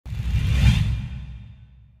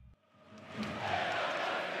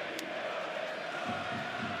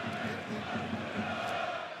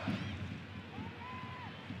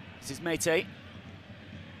is Mete,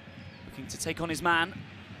 looking to take on his man.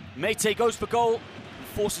 Mete goes for goal, and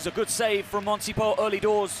forces a good save from Monsipò early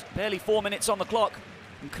doors. Barely 4 minutes on the clock,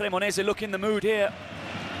 and Cremonese look in the mood here.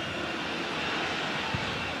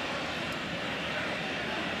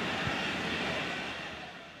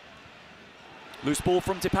 Loose ball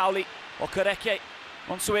from De Pauli. Okereke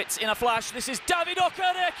onto it in a flash. This is David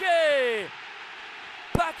Okereke!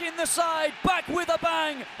 Back in the side, back with a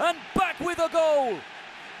bang, and back with a goal.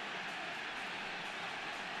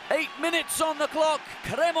 8 minutes on the clock.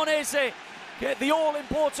 Cremonese get the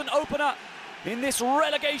all-important opener in this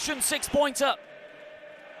relegation 6-pointer.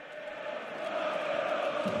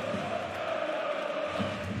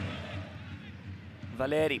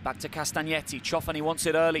 Valeri back to Castagnetti. Ciofani wants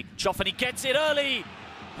it early. Ciofani gets it early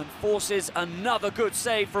and forces another good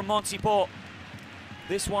save from Monsipò.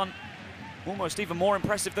 This one almost even more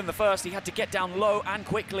impressive than the first. He had to get down low and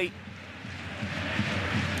quickly.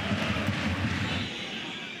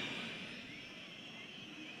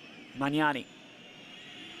 Magnani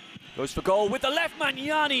goes for goal with the left.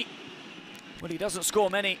 Magnani, well, he doesn't score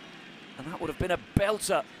many, and that would have been a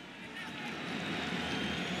belter.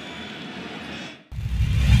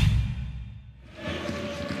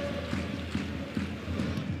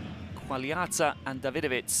 Quagliata and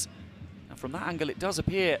Davidovic, and from that angle it does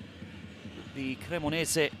appear the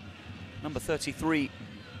Cremonese number 33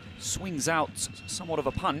 swings out somewhat of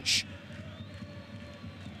a punch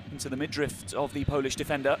into the midriff of the Polish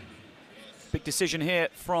defender. Big decision here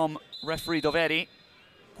from referee Doveri.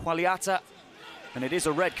 Quagliata, and it is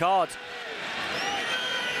a red card.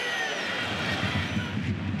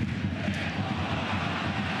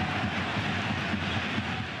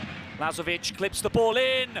 Lazovic clips the ball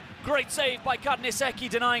in. Great save by Carnesecchi,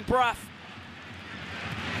 denying Braff.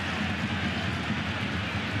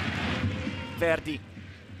 Verdi.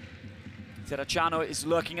 Terracciano is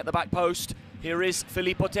lurking at the back post. Here is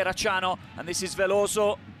Filippo Terracciano, and this is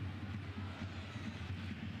Veloso.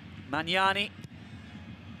 Magnani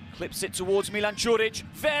clips it towards Milan Juric.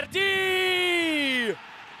 Verdi!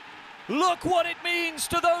 Look what it means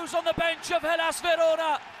to those on the bench of Hellas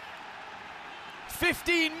Verona.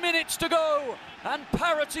 15 minutes to go, and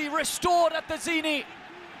parity restored at the Zini.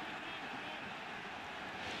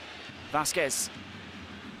 Vasquez.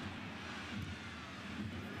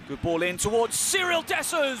 Good ball in towards Cyril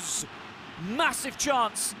Dessers. Massive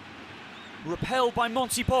chance. Repelled by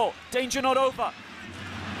Monsipò. Danger not over.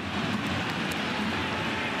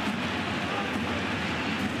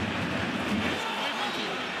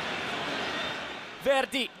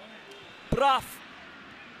 Verdi. Braff.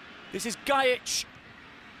 This is Gajic.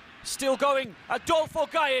 Still going. Adolfo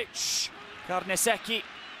Gajic. Carnesecchi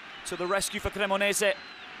to the rescue for Cremonese.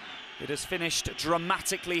 It has finished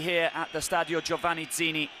dramatically here at the Stadio Giovanni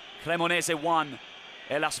Zini. Cremonese 1,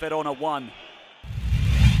 Hellas Verona 1.